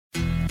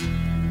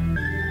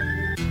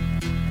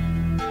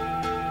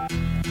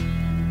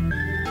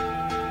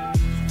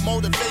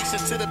motivation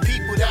to the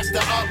people, that's the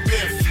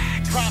uplift.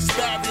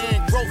 Prosperity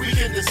and growth, we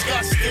can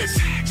discuss this.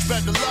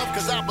 Spread the love,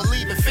 cause I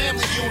believe in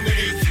family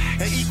unity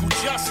and equal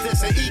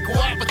justice and equal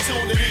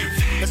opportunity.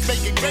 Let's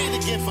make it great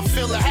again,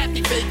 fulfill a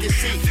happy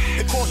vacancy.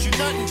 It costs you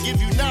nothing,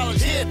 give you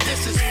knowledge, here,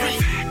 this is free.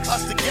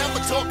 Us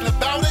together talking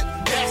about it,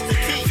 that's the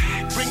key.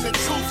 Bring the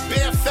truth,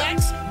 bare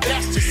facts,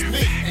 that's just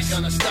me. Ain't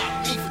gonna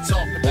stop me for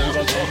talking about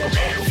it.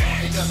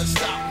 Ain't gonna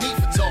stop me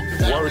for talking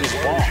about it. Word is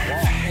born.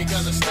 Ain't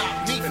gonna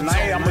stop me for talking about it.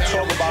 Tonight I'm gonna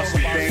talk about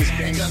some things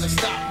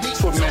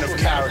that's what men of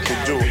character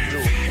do.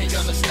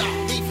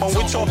 When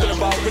we're talking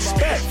about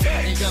respect,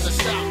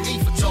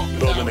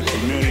 building a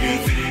community,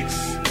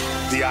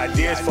 the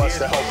idea is for us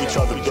to help each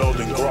other build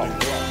and grow.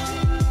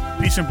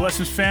 Peace and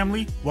blessings,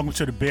 family. Welcome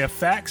to the Bear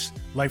Facts,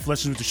 Life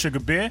Lessons with the Sugar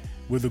Bear,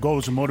 where the goal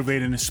is to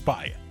motivate and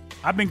inspire.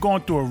 I've been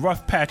going through a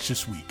rough patch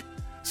this week.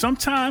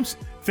 Sometimes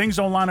things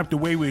don't line up the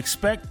way we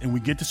expect and we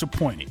get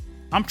disappointed.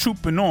 I'm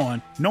trooping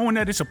on, knowing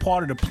that it's a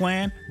part of the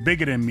plan,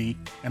 bigger than me,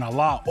 and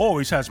Allah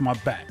always has my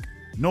back.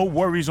 No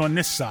worries on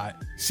this side.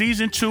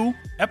 Season 2,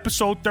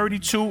 episode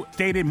 32,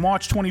 dated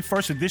March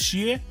 21st of this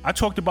year, I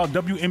talked about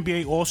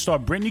WNBA All-Star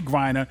Brittany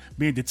Griner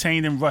being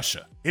detained in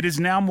Russia. It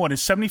is now more than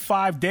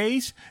 75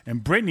 days,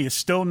 and Brittany is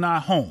still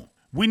not home.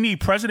 We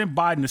need President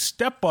Biden to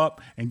step up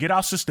and get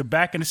our sister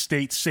back in the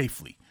States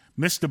safely.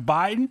 Mr.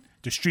 Biden,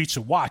 the streets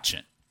are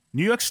watching.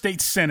 New York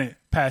State Senate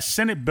passed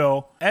Senate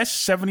Bill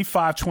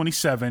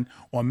S-7527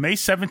 on May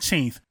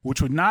 17th,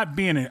 which would not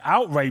be an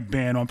outright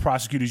ban on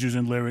prosecutors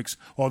using lyrics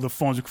or other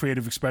forms of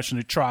creative expression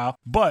at trial,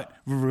 but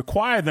would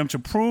require them to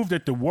prove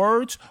that the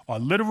words are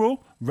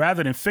literal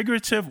rather than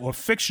figurative or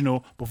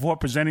fictional before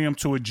presenting them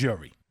to a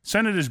jury.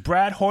 Senators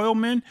Brad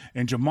Hoylman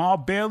and Jamal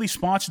Bailey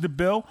sponsored the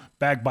bill,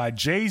 backed by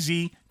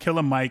Jay-Z,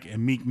 Killer Mike,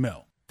 and Meek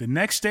Mill. The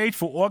next stage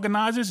for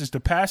organizers is to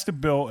pass the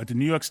bill at the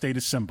New York State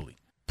Assembly.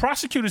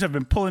 Prosecutors have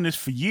been pulling this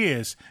for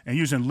years and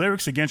using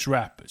lyrics against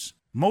rappers.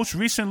 Most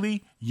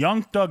recently,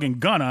 Young Thug and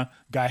Gunna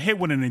got hit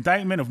with an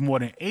indictment of more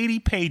than 80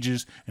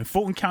 pages in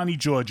Fulton County,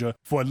 Georgia,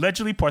 for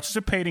allegedly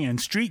participating in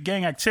street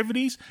gang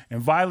activities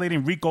and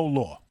violating RICO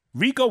law.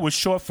 RICO was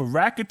short for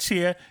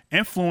Racketeer,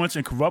 Influence,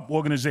 and Corrupt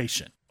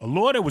Organization, a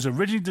law that was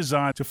originally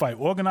designed to fight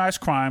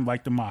organized crime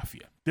like the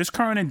mafia. This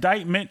current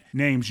indictment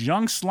names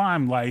Young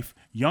Slime Life,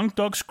 Young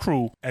Thug's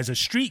crew, as a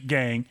street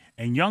gang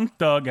and Young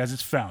Thug as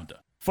its founder.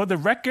 For the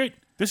record,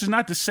 this is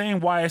not the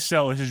same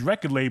YSL as his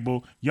record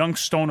label, Young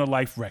Stoner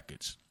Life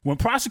Records. When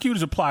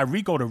prosecutors apply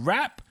RICO to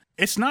rap,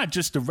 it's not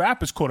just the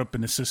rappers caught up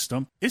in the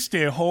system, it's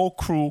their whole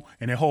crew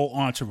and their whole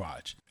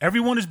entourage.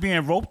 Everyone is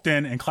being roped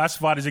in and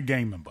classified as a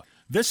gang member.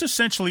 This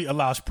essentially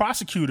allows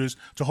prosecutors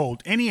to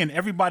hold any and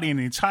everybody in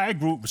the entire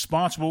group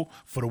responsible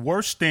for the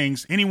worst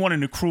things anyone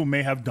in the crew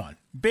may have done.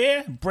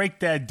 Bear,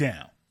 break that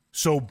down.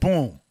 So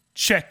boom,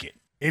 check it.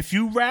 If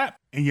you rap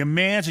and your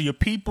mans or your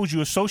peoples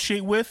you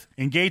associate with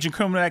engage in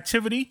criminal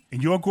activity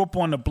and your group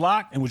on the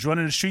block and was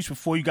running the streets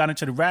before you got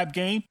into the rap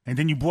game and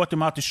then you brought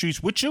them out the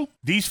streets with you,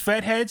 these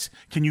fed heads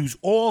can use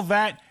all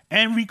that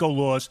and RICO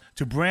laws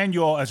to brand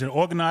y'all as an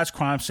organized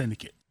crime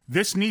syndicate.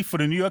 This need for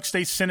the New York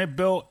State Senate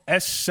Bill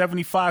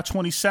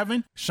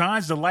S-7527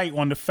 shines the light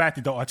on the fact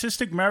that the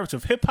artistic merits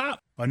of hip-hop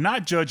are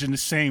not judged in the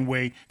same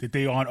way that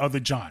they are in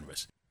other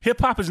genres.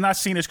 Hip-hop is not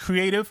seen as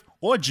creative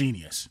or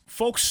genius.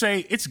 Folks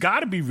say it's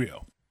gotta be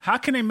real. How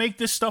can they make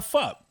this stuff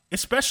up?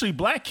 Especially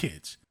black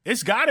kids.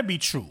 It's gotta be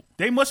true.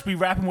 They must be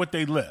rapping what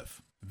they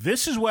live.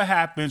 This is what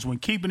happens when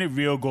keeping it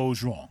real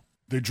goes wrong.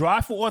 The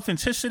drive for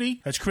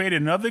authenticity has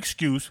created another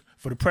excuse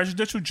for the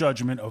presidential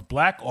judgment of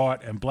black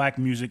art and black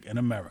music in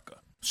America.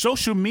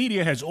 Social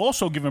media has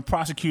also given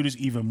prosecutors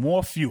even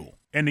more fuel.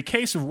 In the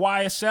case of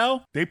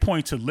YSL, they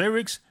point to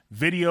lyrics,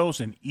 videos,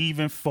 and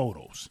even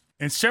photos.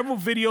 In several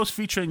videos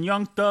featuring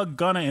Young Thug,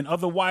 Gunna, and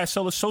other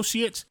YSL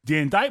associates, the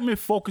indictment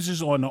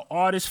focuses on the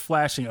artists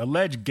flashing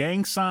alleged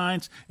gang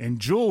signs and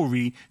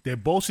jewelry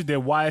that boasted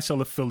their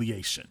YSL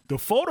affiliation. The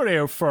photo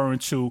they're referring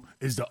to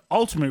is the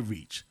ultimate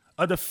reach.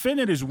 A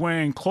defendant is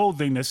wearing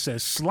clothing that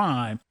says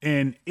slime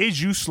and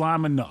 "Is you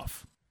slime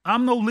enough?"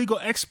 I'm no legal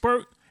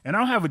expert, and I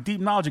don't have a deep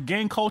knowledge of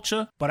gang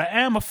culture, but I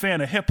am a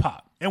fan of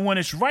hip-hop. And when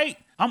it's right,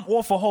 I'm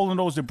all for holding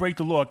those that break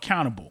the law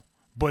accountable.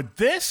 But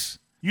this,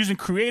 using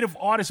creative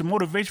artists and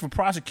motivation for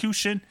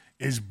prosecution,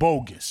 is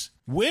bogus.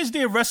 Where's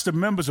the arrest of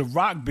members of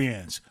rock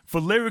bands for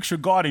lyrics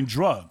regarding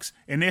drugs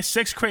and their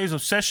sex-crazed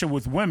obsession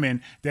with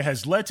women that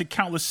has led to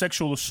countless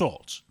sexual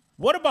assaults?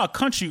 What about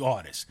country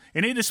artists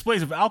and their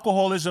displays of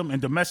alcoholism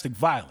and domestic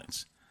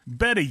violence?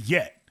 Better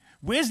yet,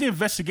 where's the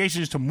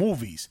investigations to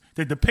movies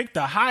that depict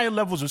the higher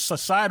levels of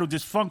societal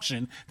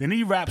dysfunction than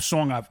any rap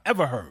song I've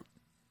ever heard?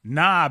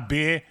 Nah,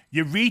 Bear,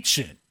 you're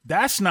reaching.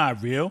 That's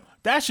not real.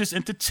 That's just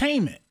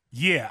entertainment.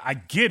 Yeah, I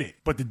get it,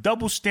 but the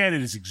double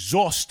standard is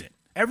exhausting.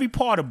 Every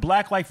part of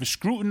black life is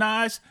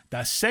scrutinized,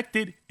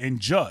 dissected, and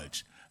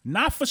judged.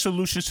 Not for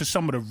solutions to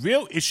some of the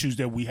real issues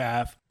that we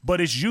have, but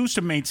it's used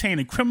to maintain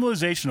a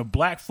criminalization of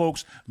black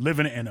folks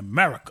living in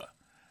America.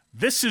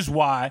 This is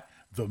why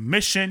the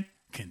mission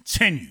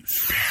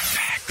continues.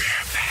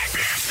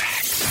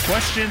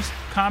 Questions,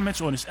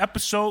 comments on this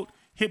episode?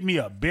 hit me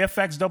up,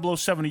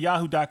 bearfacts007 at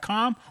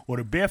yahoo.com or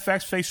the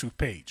Bearfacts Facebook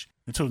page.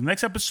 Until the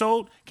next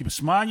episode, keep a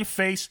smile on your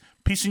face,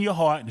 peace in your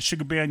heart, and the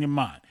sugar bear in your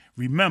mind.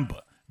 Remember,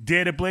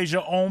 dare to blaze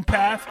your own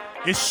path.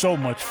 It's so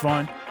much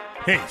fun.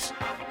 Peace.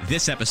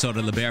 This episode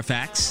of The Bear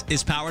Facts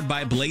is powered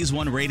by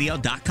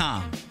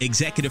BlazeOneRadio.com.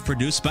 Executive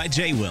produced by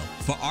J. Will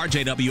for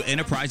RJW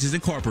Enterprises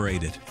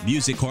Incorporated.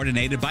 Music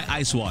coordinated by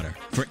Icewater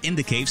for In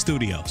the Cave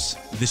Studios.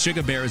 The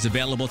Sugar Bear is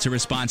available to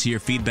respond to your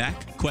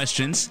feedback,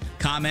 questions,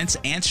 comments,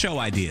 and show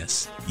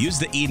ideas. Use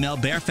the email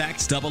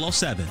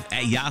bearfacts007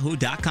 at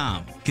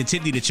yahoo.com.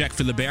 Continue to check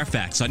for The Bear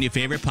Facts on your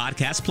favorite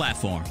podcast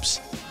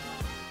platforms.